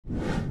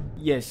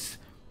Yes,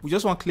 with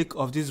just one click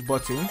of this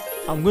button,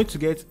 I'm going to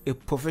get a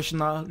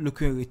professional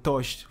looking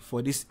retouch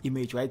for this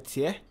image right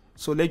here.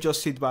 So let's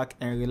just sit back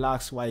and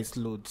relax while it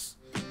loads.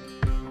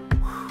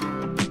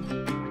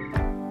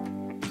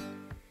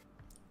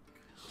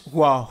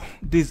 Wow,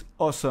 this is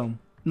awesome.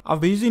 I've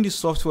been using this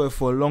software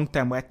for a long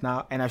time right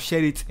now, and I've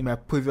shared it in my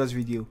previous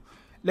video.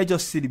 Let's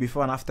just see the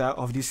before and after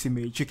of this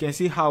image. You can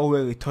see how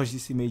well retouched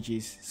this image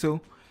is. So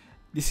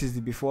this is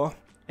the before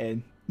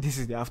and this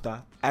is the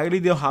after. I really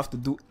don't have to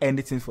do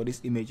anything for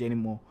this image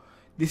anymore.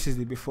 This is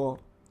the before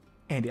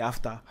and the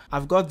after.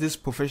 I've got this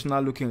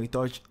professional looking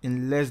retouch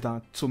in less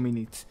than 2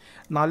 minutes.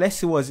 Now let's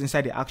see what's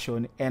inside the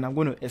action, and I'm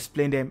going to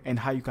explain them and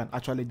how you can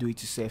actually do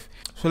it yourself.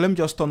 So let me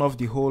just turn off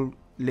the whole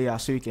layer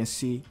so you can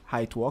see how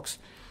it works.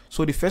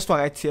 So the first one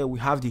right here, we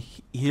have the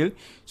heel.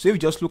 So if you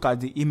just look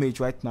at the image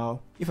right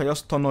now, if I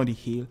just turn on the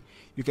heel,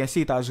 you can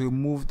see it has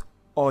removed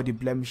all the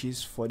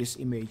blemishes for this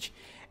image.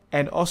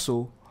 And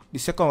also the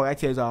second one right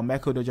here is our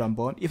micro dodge and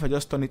burn. If I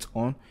just turn it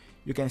on,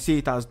 you can see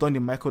it has done the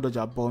micro dodge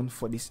and burn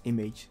for this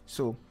image.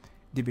 So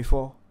the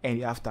before and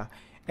the after.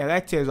 And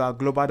right here is our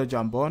global dodge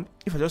and burn.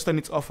 If I just turn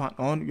it off and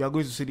on, you are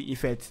going to see the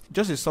effect.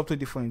 Just a subtle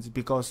difference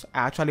because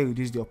I actually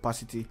reduced the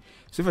opacity.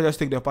 So if I just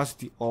take the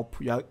opacity up,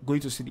 you are going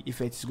to see the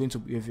effect is going to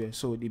be over.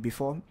 So the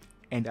before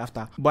and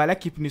after. But I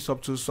like keeping this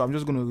up too, so I'm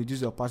just going to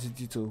reduce the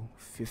opacity to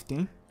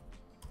 15.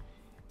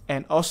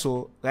 And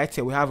also right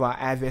here we have our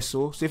eye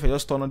vessel. So if I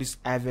just turn on this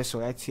eye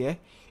vessel right here,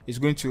 it's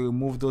going to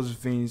remove those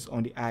veins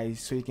on the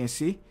eyes. So you can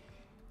see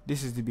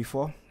this is the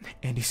before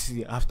and this is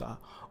the after.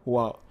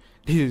 Wow,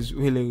 this is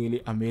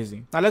really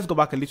amazing. Now let's go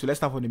back a little. Let's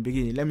start from the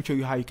beginning. Let me show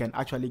you how you can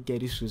actually get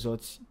these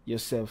results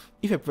yourself.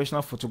 If you're a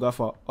professional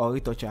photographer or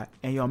retoucher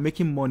and you are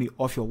making money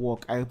off your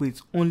work, I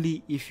repeat,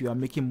 only if you are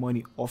making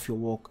money off your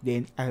work,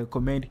 then I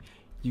recommend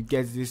you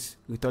get this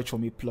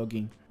Retouch4ME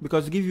plugin,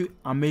 because it gives you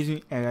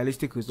amazing and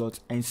realistic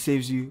results and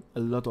saves you a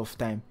lot of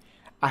time.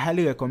 I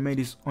highly recommend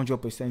this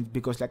 100%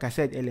 because, like I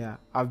said earlier,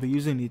 I've been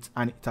using it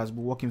and it has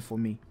been working for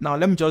me. Now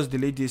let me just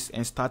delete this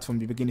and start from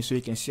the beginning so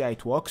you can see how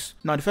it works.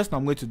 Now the first thing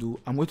I'm going to do,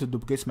 I'm going to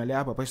duplicate my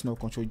layer by pressing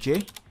Ctrl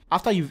J.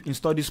 After you've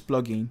installed this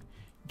plugin,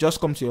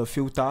 just come to your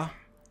filter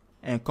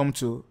and come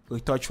to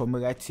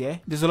Retouch4ME right here.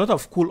 There's a lot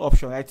of cool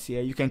options right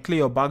here. You can clear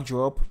your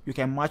backdrop, you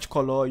can match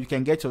color, you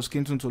can get your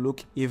skin tone to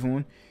look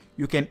even.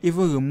 You can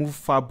even remove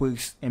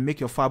fabrics and make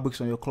your fabrics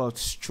on your cloth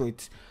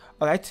straight.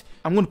 Alright,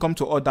 I'm going to come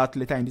to all that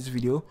later in this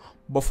video,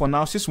 but for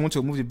now, since we want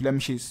to remove the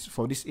blemishes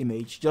for this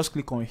image, just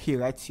click on heal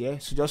right here.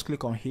 So just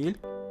click on heal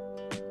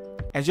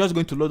and it's just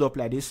going to load up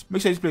like this.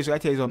 Make sure this place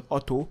right here is on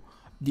auto.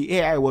 The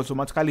AI will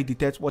automatically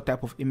detect what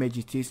type of image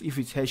it is, if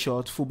it's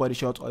headshot, full body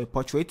shot, or a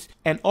portrait.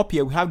 And up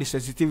here we have the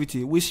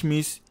sensitivity, which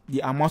means the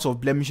amount of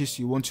blemishes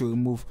you want to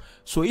remove.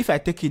 So if I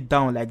take it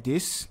down like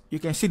this, you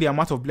can see the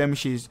amount of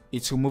blemishes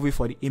it's removing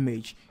for the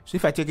image. So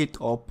if I take it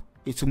up,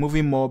 it's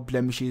removing more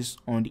blemishes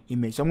on the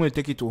image. So I'm going to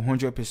take it to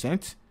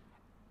 100%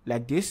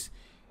 like this.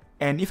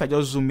 And if I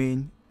just zoom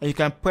in, and you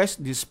can press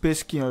the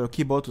space key on your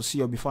keyboard to see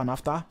your before and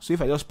after. So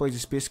if I just press the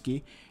space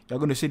key, you're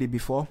going to see the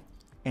before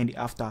and the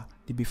after,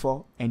 the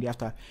before and the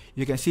after.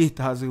 You can see it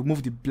has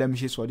removed the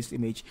blemishes for this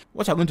image.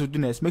 What you're going to do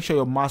next, make sure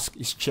your mask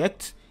is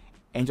checked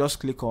and just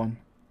click on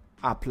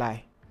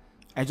apply.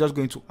 I'm just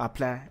going to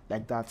apply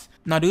like that.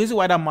 Now the reason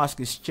why that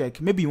mask is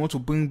checked, maybe you want to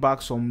bring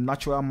back some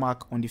natural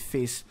mark on the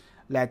face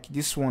like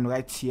this one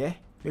right here.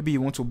 Maybe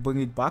you want to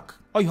bring it back.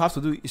 All you have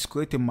to do is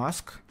create a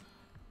mask,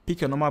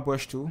 pick your normal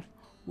brush tool,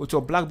 with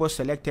your black brush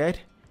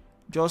selected,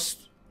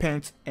 just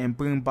paint and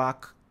bring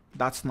back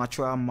that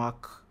natural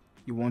mark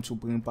you want to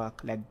bring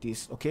back like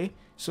this. Okay,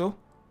 so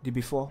the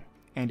before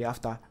and the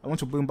after. I want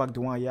to bring back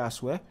the one here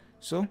as well.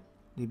 So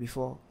the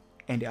before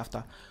and the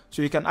after.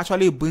 So you can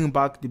actually bring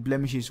back the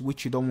blemishes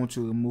which you don't want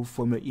to remove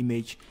from your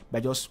image by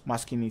just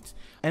masking it.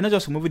 And not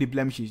just removing the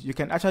blemishes, you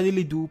can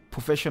actually do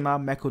professional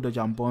micro dodge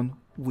and burn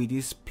with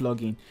this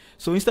plugin.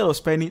 So instead of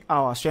spending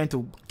hours trying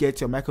to get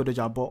your micro dodge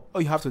and burn,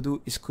 all you have to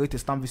do is create a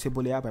stamp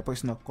visible layer by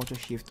pressing Ctrl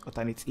Shift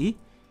Alternate E.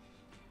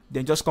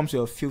 Then just come to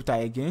your filter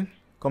again,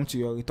 come to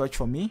your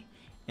Retouch4ME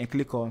and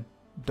click on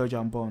dodge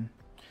and burn.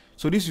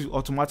 So this will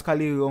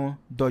automatically run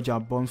dodge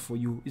and burn for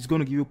you. It's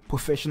going to give you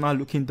professional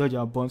looking dodge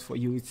and burn for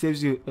you. It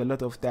saves you a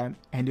lot of time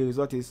and the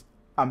result is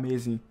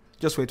amazing.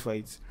 Just wait for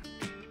it.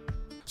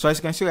 So as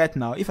you can see right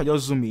now, if I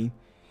just zoom in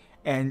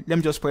and let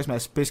me just press my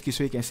space key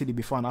so you can see the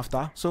before and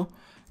after. So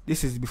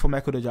this is before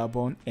micro dodge and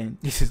burn and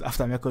this is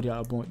after micro dodge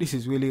and burn. This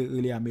is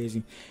really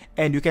amazing.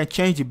 And you can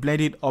change the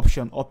blending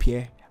option up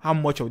here, how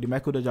much of the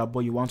micro dodge and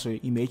burn you want on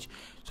your image.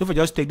 So if I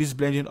just take this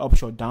blending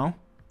option down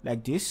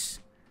like this,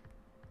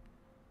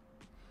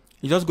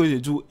 it's just going to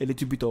do a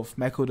little bit of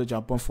micro dodge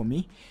and burn for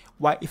me.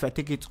 While if I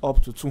take it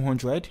up to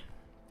 200,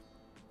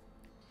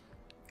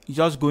 it's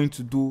just going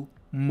to do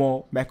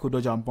more micro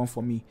dodge and burn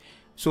for me.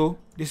 So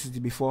this is the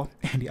before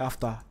and the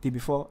after, the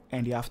before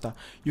and the after.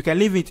 You can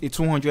leave it at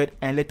 200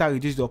 and later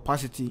reduce the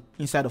opacity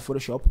inside of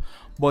Photoshop,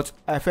 but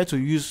I prefer to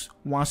use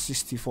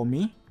 160 for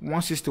me.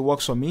 160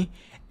 works for me.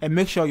 And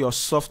make sure your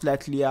soft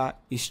light layer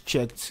is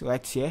checked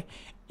right here.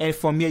 And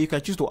from here you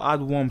can choose to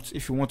add warmth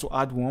if you want to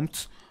add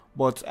warmth,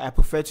 but I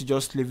prefer to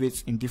just leave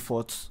it in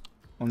default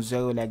on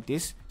 0 like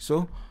this.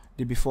 So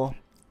the before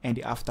and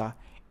the after,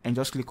 and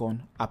just click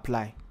on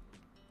apply.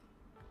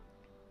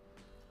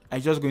 I'm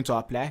just going to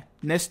apply.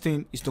 Next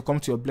thing is to come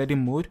to your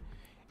blending mode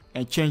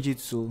and change it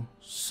to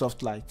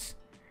soft light.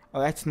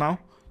 Alright, now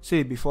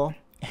see the before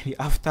and the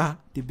after,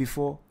 the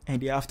before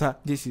and the after.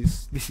 This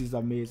is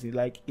amazing,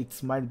 like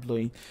it's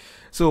mind-blowing.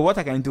 So what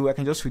I can do, I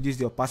can just reduce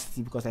the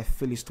opacity because I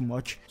feel it's too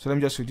much. So let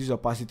me just reduce the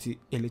opacity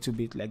a little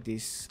bit like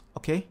this.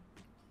 Okay,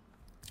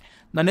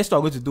 now next what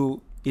I'm going to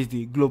do is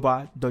the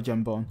global dodge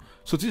and burn.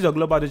 So to use the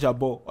global dodge and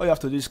burn, all you have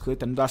to do is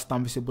create another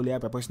stamp visible layer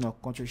by pressing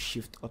Ctrl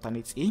Shift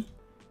Alternate E,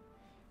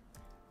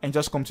 and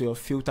just come to your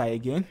filter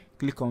again,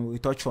 click on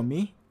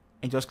Retouch4ME,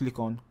 and just click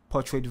on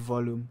portrait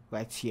volume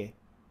right here.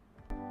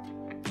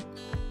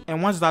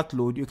 And once that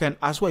load, you can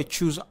as well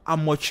choose how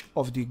much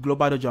of the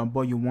global dodge and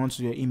burn you want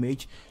to your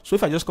image. So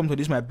if I just come to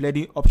this my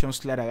blending option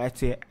slider right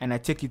here and I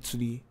take it to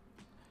the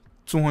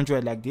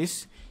 200 like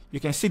this, you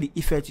can see the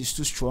effect is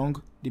too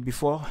strong, the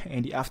before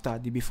and the after,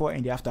 the before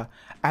and the after.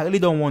 I really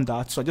don't want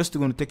that, so I'm just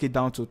going to take it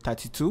down to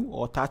 32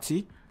 or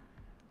 30.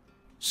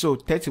 So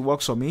 30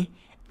 works for me.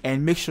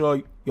 And make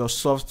sure your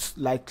soft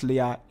light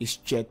layer is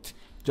checked.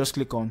 Just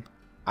click on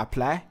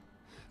apply,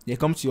 then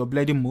come to your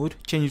blending mode,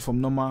 change it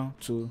from normal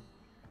to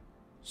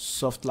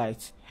soft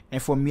light, and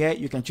from here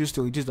you can choose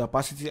to reduce the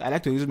opacity. I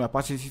like to reduce my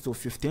opacity to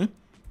 15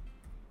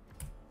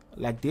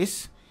 like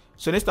this.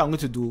 So next thing I'm going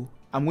to do,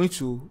 I'm going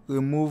to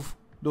remove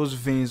those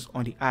veins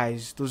on the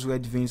eyes, those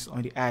red veins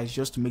on the eyes,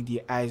 just to make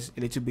the eyes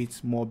a little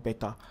bit more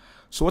better.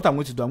 So what I'm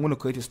going to do, I'm going to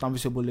create a stamp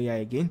visible layer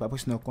again by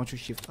pressing Ctrl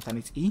Shift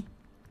Alternate E,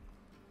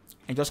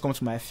 and just come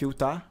to my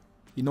filter.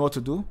 You know what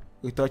to do,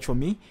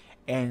 Retouch4ME,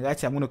 and right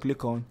here I'm going to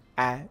click on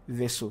eye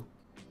vessel.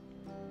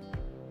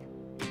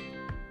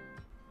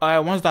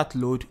 Alright, once that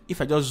load,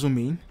 if I just zoom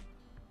in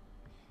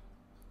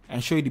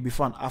and show you the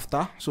before and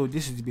after, so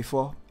this is the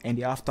before and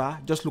the after.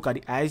 Just look at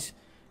the eyes,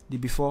 the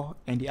before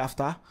and the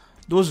after.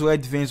 Those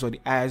red veins on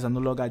the eyes are no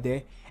longer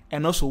there.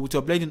 And also with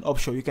your blending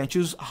option, you can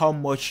choose how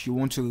much you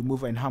want to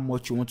remove and how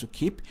much you want to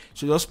keep.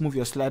 So just move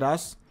your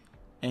sliders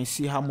and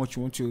see how much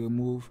you want to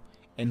remove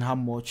and how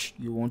much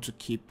you want to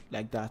keep,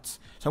 like that.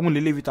 So I'm going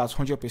to leave it at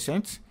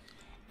 100%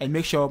 and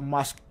make sure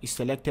mask is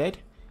selected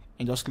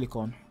and just click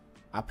on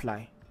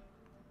apply.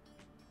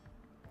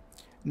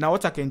 Now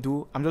what I can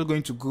do, I'm just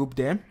going to group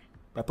them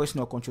by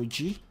pressing Ctrl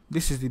G.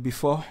 This is the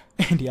before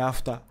and the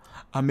after.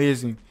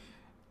 Amazing.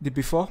 The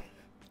before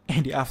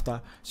and the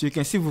after. So you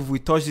can see we've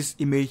retouched this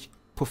image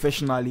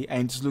professionally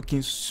and it's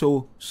looking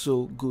so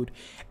good.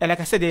 And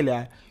like I said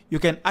earlier, you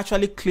can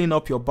actually clean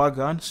up your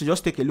background. So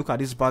just take a look at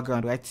this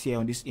background right here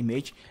on this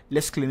image.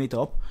 Let's clean it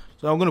up.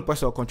 So I'm going to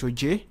press Ctrl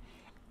J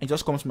and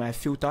just come to my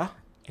filter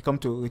and come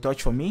to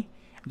Retouch4ME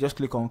and just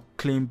click on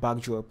clean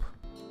backdrop.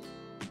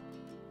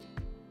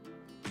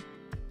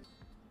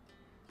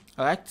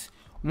 Alright,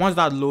 once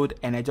that load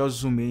and I just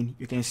zoom in,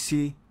 you can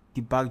see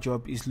the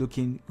backdrop is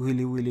looking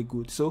really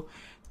good. So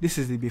this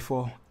is the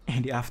before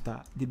and the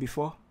after, the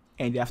before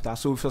and the after.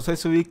 So we've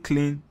successfully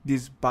cleaned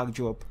this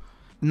backdrop.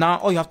 Now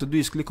all you have to do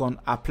is click on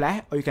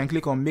apply, or you can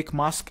click on make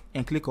mask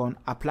and click on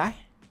apply.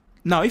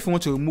 Now if you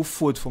want to remove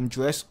fold from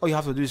dress, all you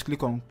have to do is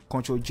click on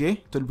Ctrl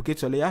J to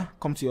duplicate your layer,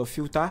 come to your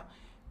filter,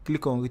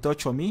 click on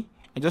Retouch4ME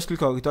and just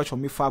click on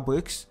Retouch4ME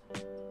fabrics.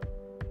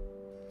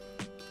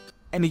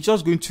 And it's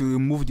just going to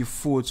remove the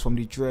folds from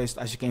the dress,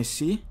 as you can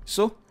see.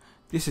 So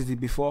this is the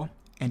before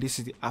and this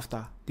is the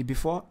after, the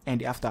before and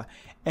the after.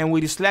 And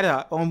with the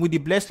slider, with the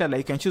blend slider,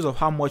 you can choose of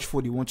how much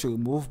fold you want to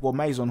remove, but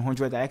mine is on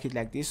 100. I like it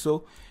like this.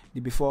 So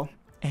the before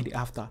and the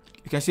after.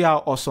 You can see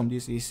how awesome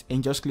this is,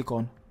 and just click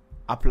on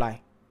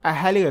apply. I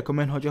highly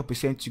recommend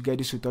 100% to get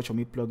this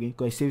Retouch4ME plugin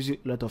because it saves you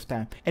a lot of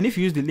time. And if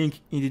you use the link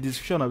in the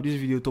description of this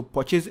video to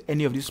purchase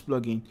any of this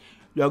plugin,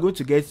 you are going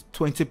to get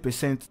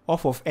 20%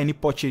 off of any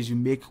purchase you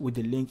make with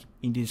the link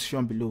in the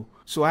description below.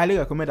 So I highly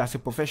recommend as a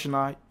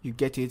professional you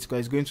get it because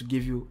it's going to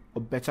give you a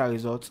better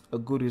result, a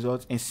good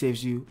result, and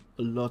saves you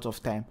a lot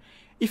of time.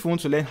 If you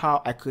want to learn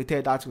how I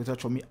created that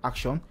Retouch4ME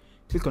action,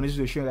 click on this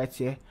video right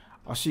here.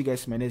 I'll see you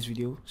guys in my next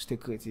video. Stay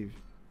creative.